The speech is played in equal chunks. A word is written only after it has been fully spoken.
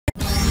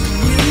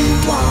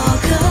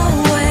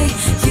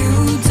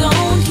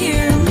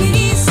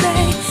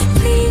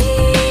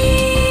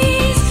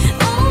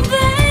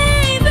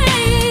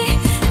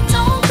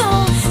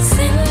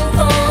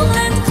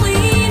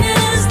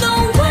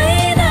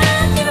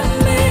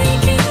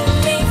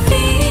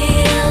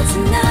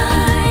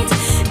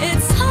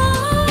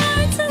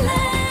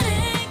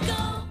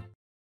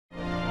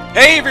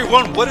Hey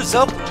everyone, what is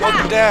up?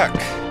 Welcome back.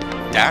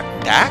 Dak?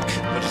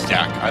 What is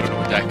Dak? I don't know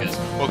what Dak is.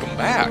 Welcome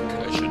back,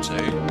 I should say.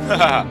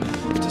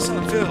 To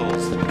Sun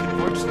Fills.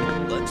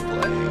 Let's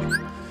play.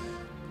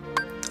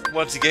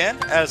 Once again,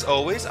 as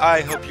always,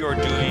 I hope you're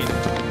doing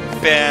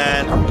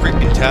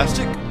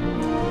fantastic.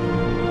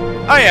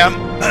 I am.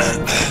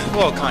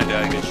 Well, kinda,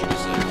 I guess you could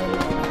say.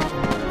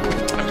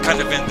 I'm kind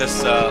of in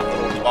this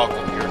little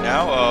debacle here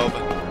now of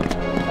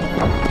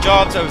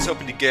jobs I was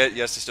hoping to get.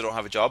 Yes, I still don't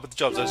have a job, but the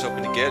jobs I was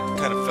hoping to get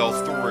kind of fell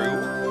through.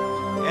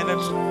 And I'm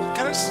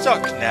kind of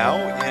stuck now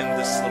in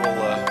this little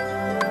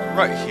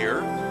rut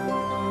here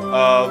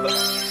of,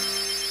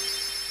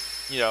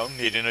 you know,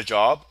 needing a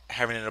job,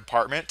 having an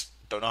apartment,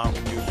 don't know how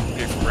to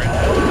pay for rent.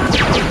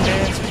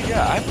 And so,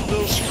 yeah, I'm a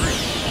little screwed.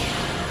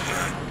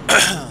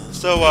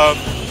 So,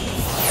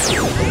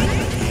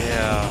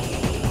 yeah.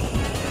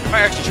 I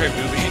might actually try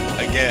moving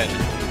again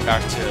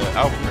back to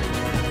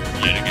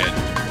Albuquerque yet again.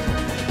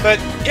 But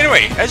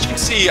anyway, as you can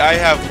see, I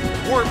have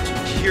warped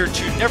here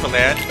to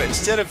Neverland, but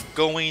instead of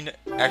going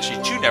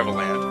actually to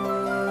Neverland,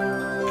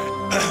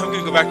 I'm going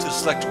to go back to the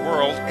select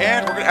world,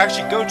 and we're going to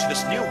actually go to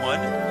this new one.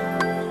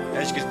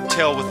 As you can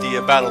tell with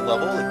the battle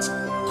level, it's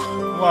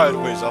quite a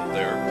ways up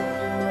there.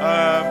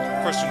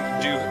 Of course, you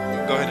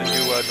can go ahead and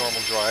do a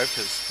normal drive,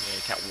 because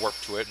you can't warp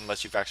to it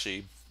unless you've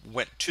actually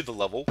went to the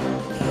level. But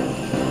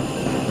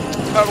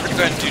we're going to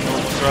go ahead and do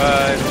normal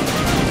drive.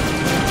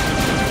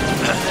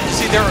 You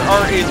see, there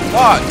are a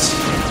lot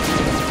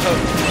of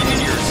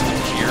meteors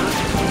in here.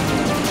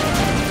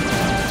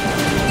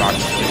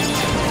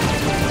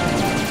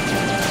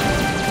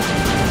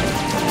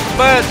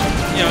 But,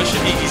 you know, it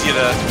should be easy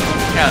to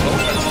handle.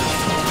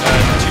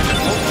 Too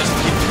difficult. Just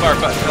keep the fire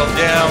button held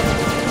down.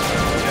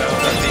 You know,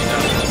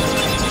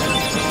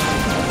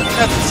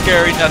 nothing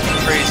scary, nothing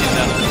crazy,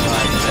 nothing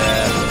like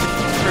that.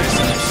 Pretty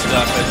simple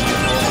stuff as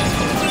usual.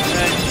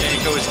 And you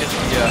can always get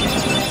the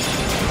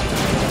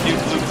new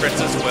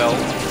blueprints as well.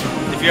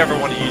 If you ever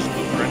want to use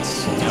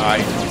blueprints, you know, I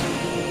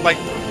like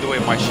the way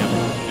my ship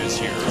is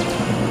here.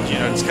 You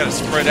know, it's kind of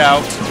spread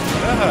out.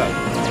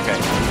 Okay.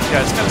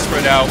 Yeah, it's kind of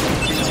spread out.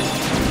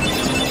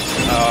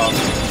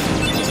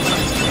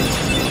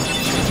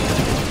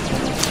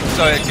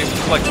 So I can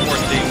collect more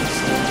things.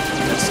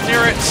 Let's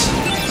near it.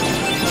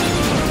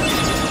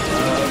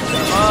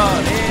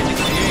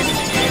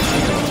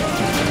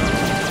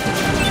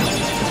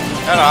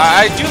 Come on,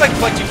 I do like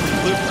collecting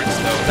blueprints,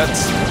 though.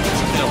 That's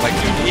you know, like,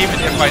 dude, even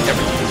if I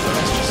never use them,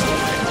 it's just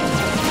something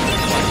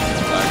I like to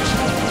collect.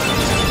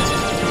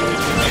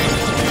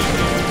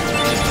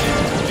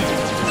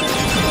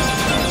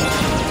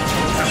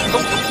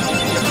 Oh,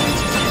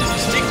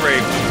 Stingray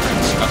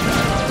blueprints.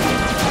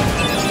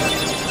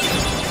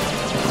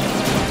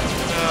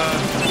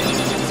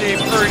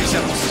 It's pretty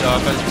simple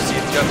stuff. As you see,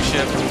 the jump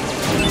ship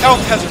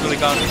health hasn't really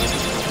gone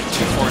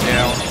too far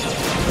down.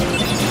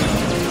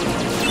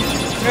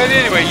 But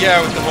anyway,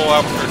 yeah, with the whole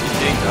Albuquerque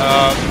thing,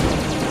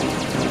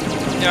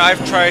 you know,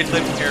 I've tried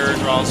living here in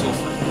Roswell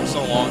for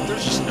so long.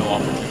 There's just no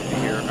opportunity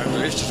here. I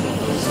mean, it's just one of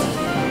those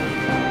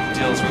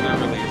deals where there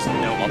really is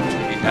no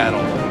opportunity at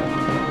all.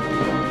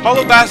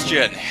 Hollow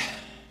Bastion.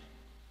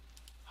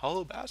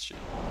 Hollow Bastion.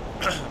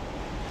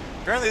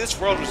 Apparently, this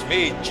world was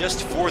made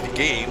just for the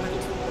game.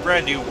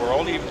 Brand new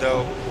world, even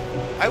though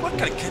I would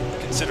kind of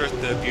consider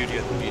it the Beauty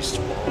and the Beast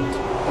world.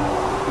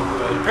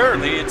 But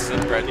apparently, it's a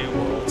brand new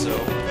world, so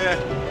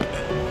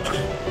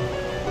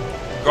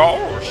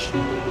gosh!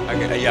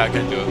 Yeah, I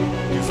can do a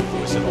goofy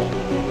voice at all.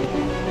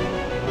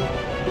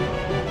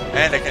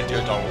 And I can do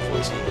a normal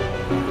voice either.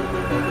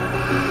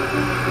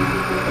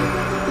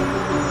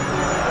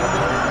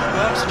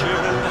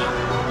 Bastion!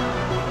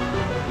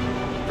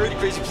 Pretty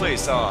crazy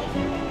place, huh?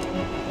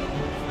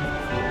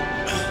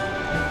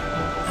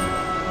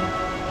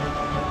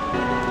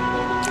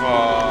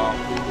 Aww,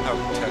 how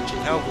touching,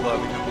 how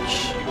loving, how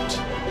cute.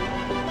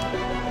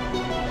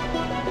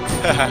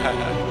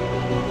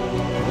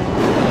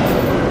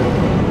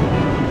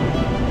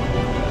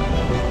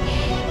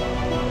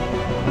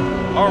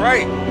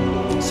 Alright,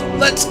 so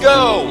let's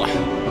go!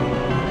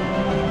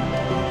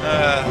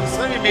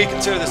 Some of you may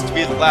consider this to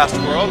be the last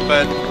world,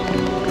 but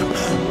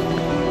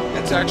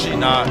it's actually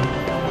not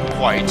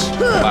quite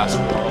the last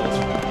world.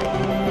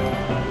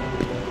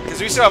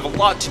 Because we still have a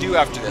lot to do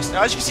after this.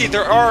 Now, as you can see,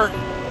 there are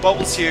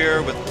bubbles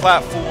here with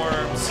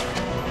platforms.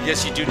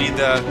 Yes, you do need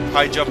the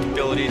high jump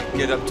ability to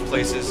get up to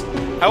places.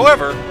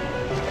 However,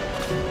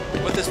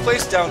 with this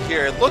place down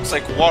here, it looks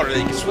like water that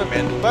you can swim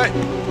in, but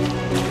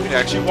you can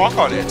actually walk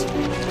on it.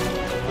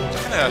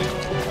 Kind of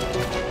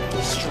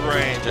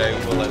strange, I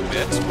will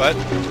admit, but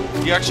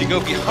you actually go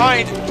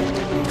behind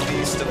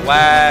these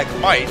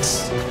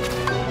stalagmites,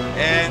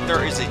 and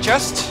there is a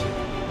chest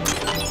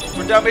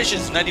for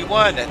Dalmatians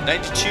 91,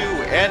 92,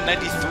 and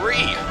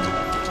 93.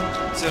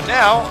 So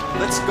now,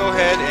 let's go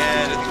ahead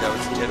and, I think that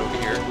was the kid over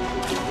here.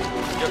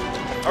 Yep.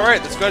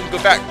 Alright, let's go ahead and go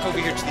back over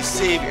here to the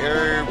save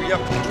area.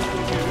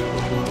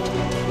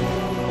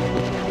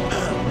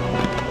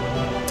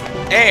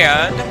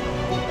 And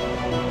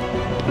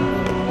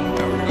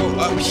now we're going to go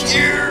up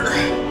here.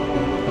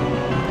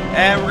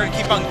 And we're going to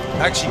keep on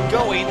actually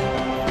going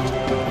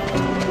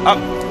up,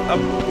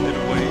 and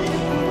away.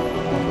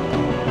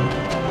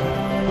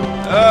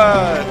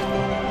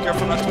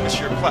 Careful not to miss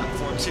your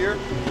platforms here.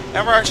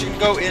 And we're actually going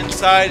to go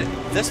inside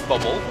this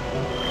bubble.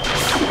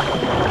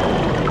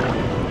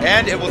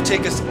 And it will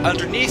take us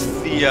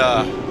underneath the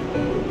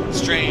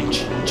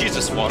strange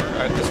Jesus water.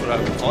 That's what I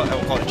will call it. I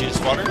will call it Jesus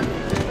water.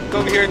 Go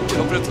over here to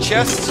open up the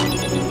chest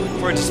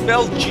for a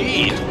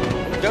Dispel-G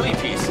Gummi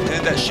piece.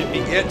 And that should be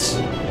it.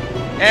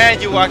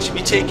 And you will actually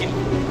be taken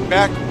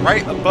back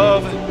right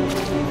above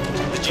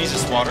the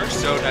Jesus water.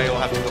 So now you'll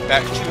have to go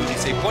back to the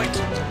save point.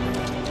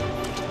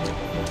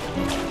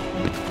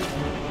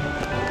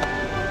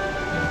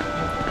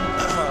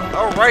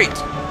 Alright.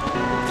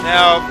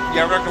 Now,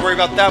 yeah, we're not going to worry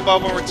about that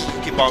bubble. We're just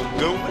going to keep on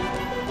going.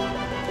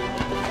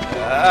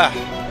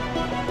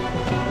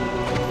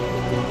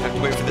 Have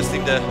to wait for this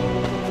thing to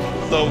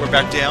lower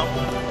back down.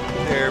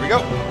 There we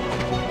go.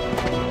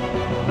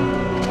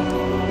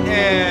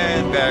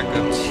 And back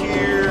up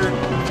here.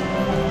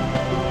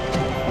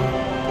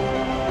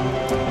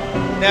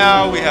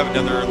 Now we have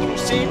another little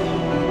scene.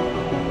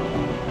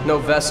 No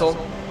vessel,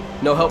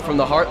 no help from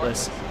the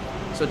Heartless.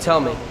 So tell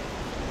me,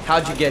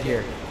 how'd you get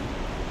here?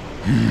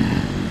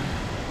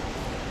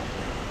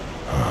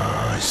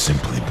 I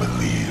simply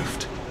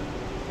believed.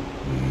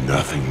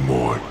 Nothing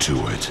more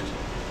to it.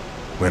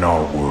 When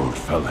our world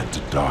fell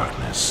into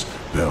darkness,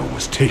 Belle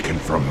was taken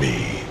from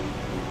me.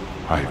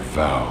 I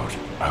vowed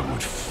I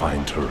would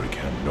find her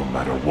again, no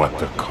matter what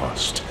the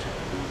cost.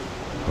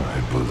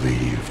 I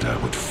believed I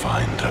would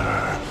find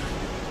her.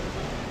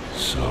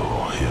 So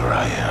here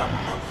I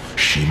am.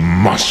 She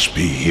must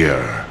be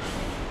here.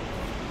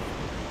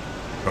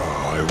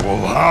 I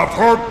will have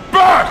her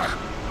back!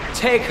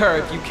 Take her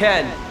if you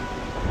can.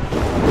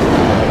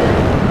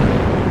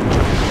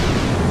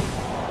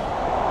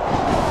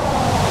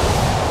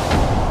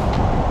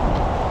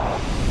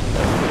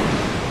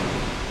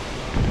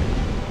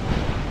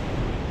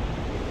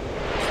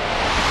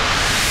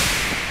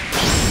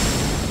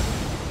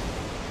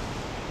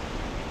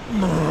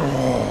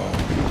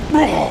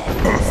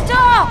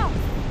 Stop!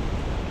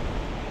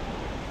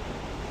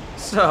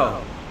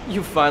 So,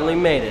 you finally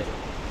made it.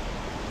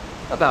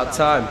 About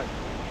time.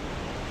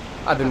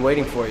 I've been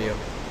waiting for you.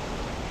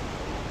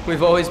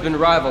 We've always been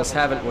rivals,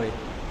 haven't we?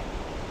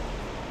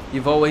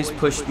 You've always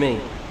pushed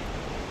me,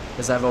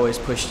 as I've always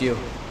pushed you.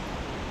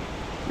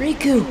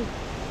 Riku!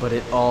 But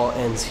it all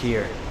ends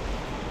here.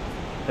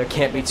 There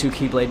can't be two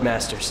Keyblade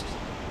Masters.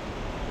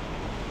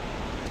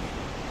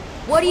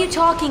 What are you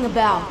talking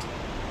about?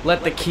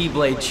 Let the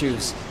Keyblade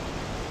choose.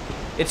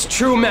 It's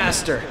true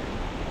master!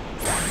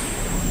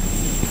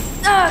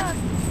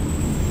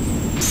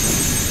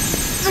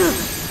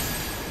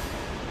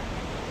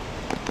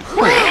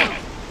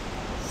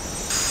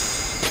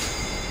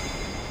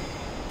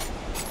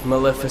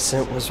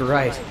 Maleficent was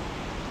right.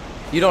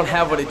 You don't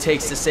have what it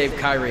takes to save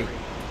Kairi.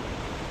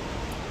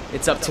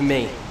 It's up to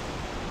me.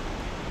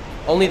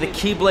 Only the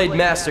Keyblade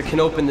Master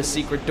can open the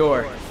secret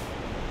door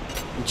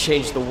and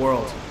change the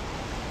world.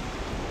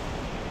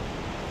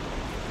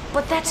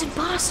 But that's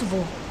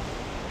impossible.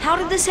 How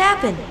did this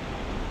happen?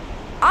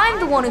 I'm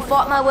the one who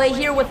fought my way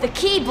here with the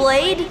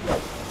Keyblade.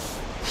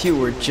 You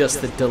were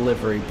just the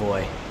delivery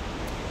boy.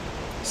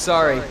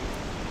 Sorry,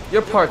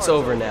 your part's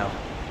over now.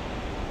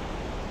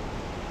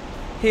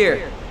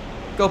 Here,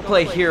 go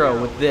play hero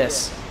with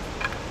this.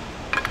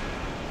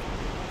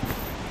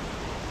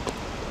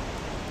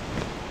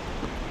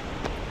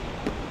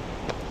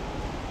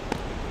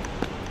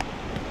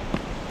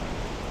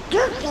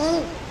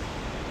 Goofy,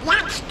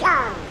 let's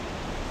go.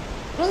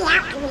 We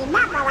have to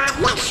remember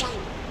our mission.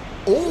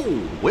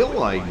 Oh,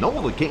 well, I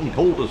know the king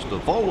told us to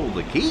follow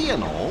the key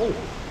and all,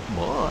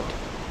 but...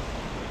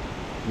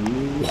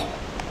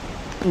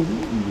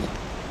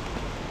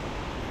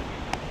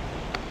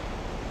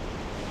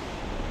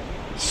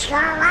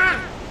 Sora,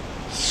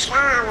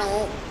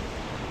 sorry.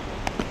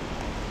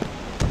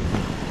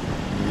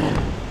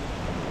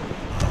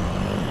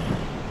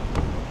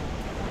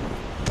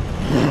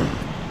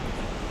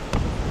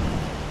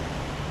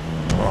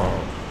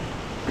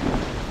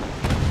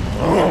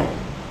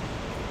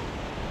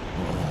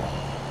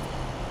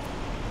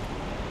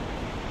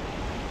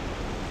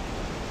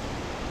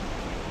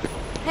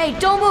 Hey,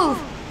 don't move!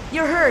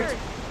 You're hurt.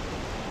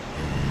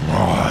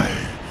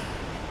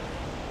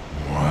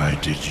 Why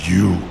did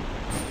you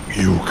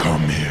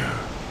come here?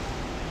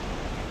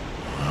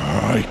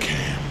 I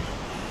came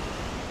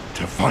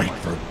to fight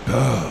for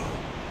Belle.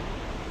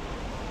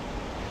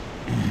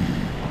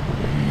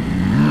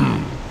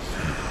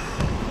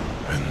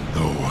 And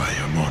though I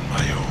am on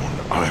my own,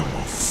 I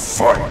will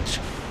fight.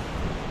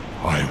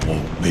 I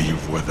won't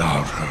leave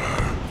without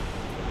her.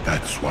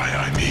 That's why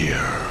I'm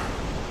here.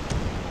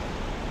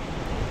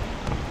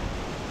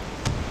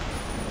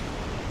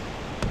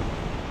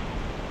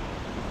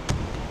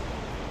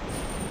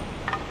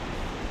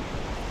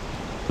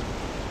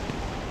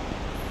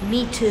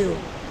 Me too.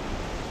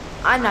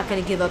 I'm not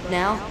gonna give up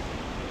now.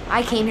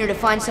 I came here to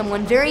find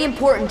someone very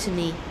important to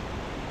me.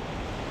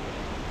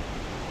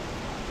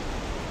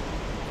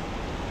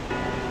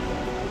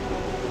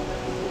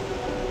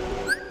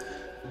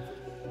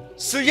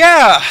 So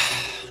yeah,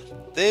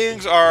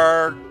 things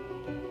are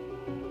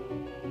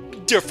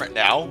different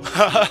now.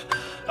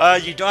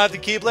 You don't have the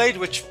Keyblade,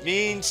 which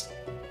means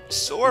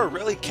Sora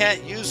really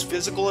can't use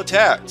physical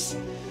attacks.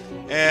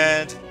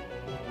 And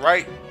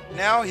right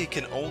now, he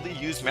can only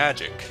use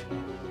magic.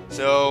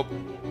 So,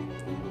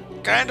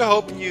 kinda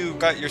hoping you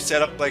got your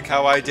setup like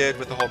how I did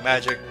with the whole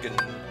magic and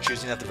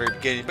choosing at the very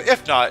beginning. But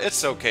if not,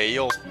 it's okay.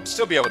 You'll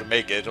still be able to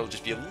make it. It'll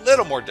just be a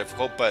little more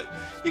difficult, but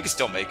you can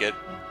still make it.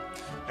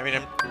 I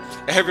mean,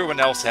 everyone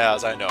else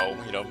has, I know.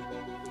 You know,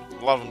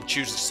 a lot of them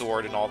choose the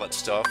sword and all that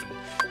stuff,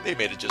 and they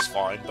made it just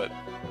fine. But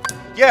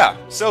yeah,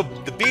 so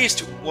the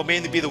Beast will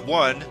mainly be the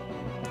one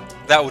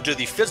that will do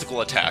the physical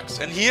attacks,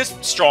 and he is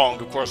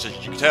strong, of course, as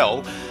you can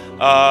tell.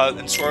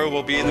 And Sora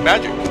will be the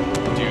magic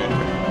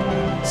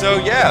dude. So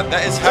yeah,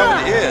 that is how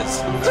it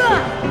is.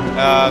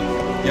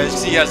 Yeah, as you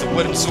see, he has a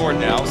wooden sword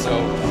now,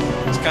 so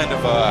it's kind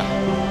of a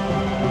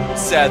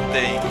sad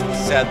thing.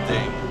 Sad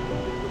thing.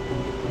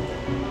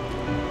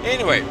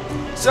 Anyway,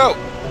 so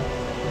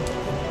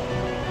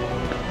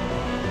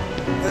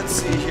let's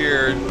see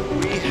here.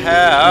 We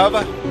have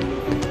a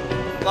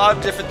lot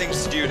of different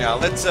things to do now.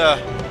 Let's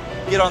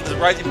get on the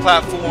rising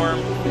platform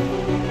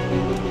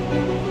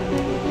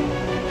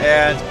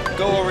and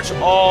go over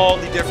to all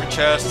the different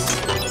chests.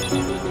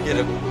 Get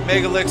a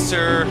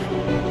Megalixir,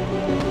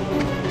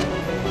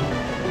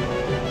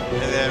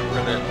 and then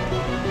we're gonna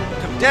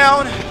come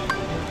down.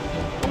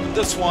 Open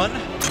this one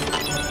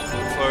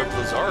for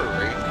Blizarra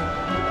ring.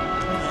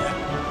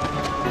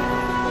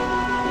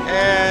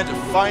 And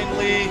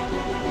finally,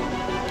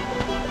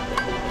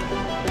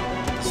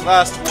 this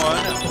last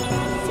one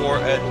for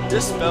a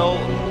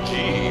Dispel-G.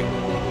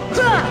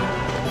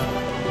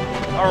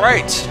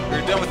 Alright,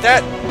 we're done with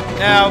that.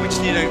 Now we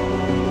just need to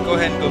go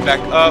ahead and go back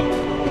up.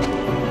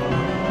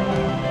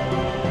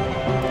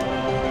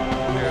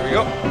 There we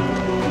go.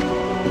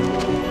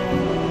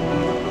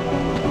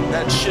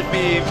 That should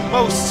be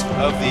most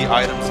of the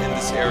items in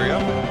this area.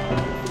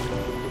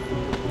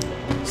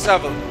 Still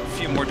have a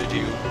few more to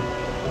do.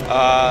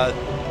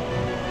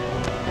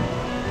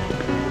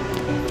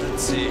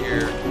 Let's see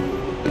here.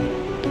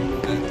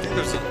 I think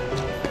there's a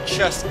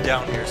chest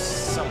down here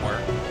somewhere.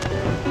 I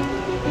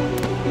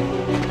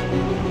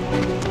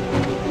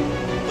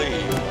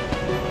believe.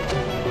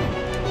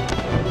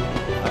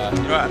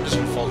 You know what? I'm just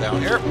gonna fall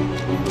down here.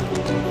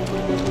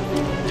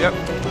 Yep.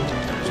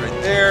 It's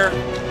right there.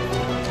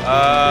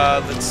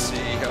 Let's see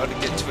how to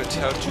get to it.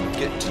 How to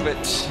get to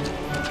it.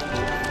 I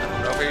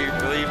don't know if I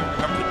really even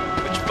remember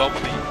which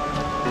bubble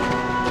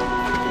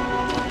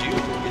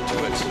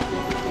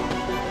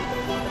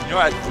you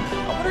know, I'm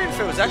wondering if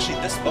it was actually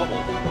this bubble.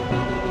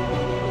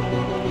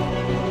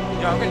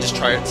 You know, I'm gonna just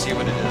try it and see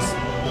what it is.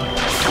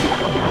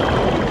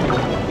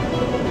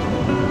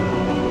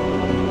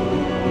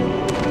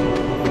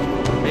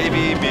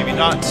 Maybe, maybe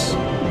not.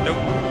 Nope.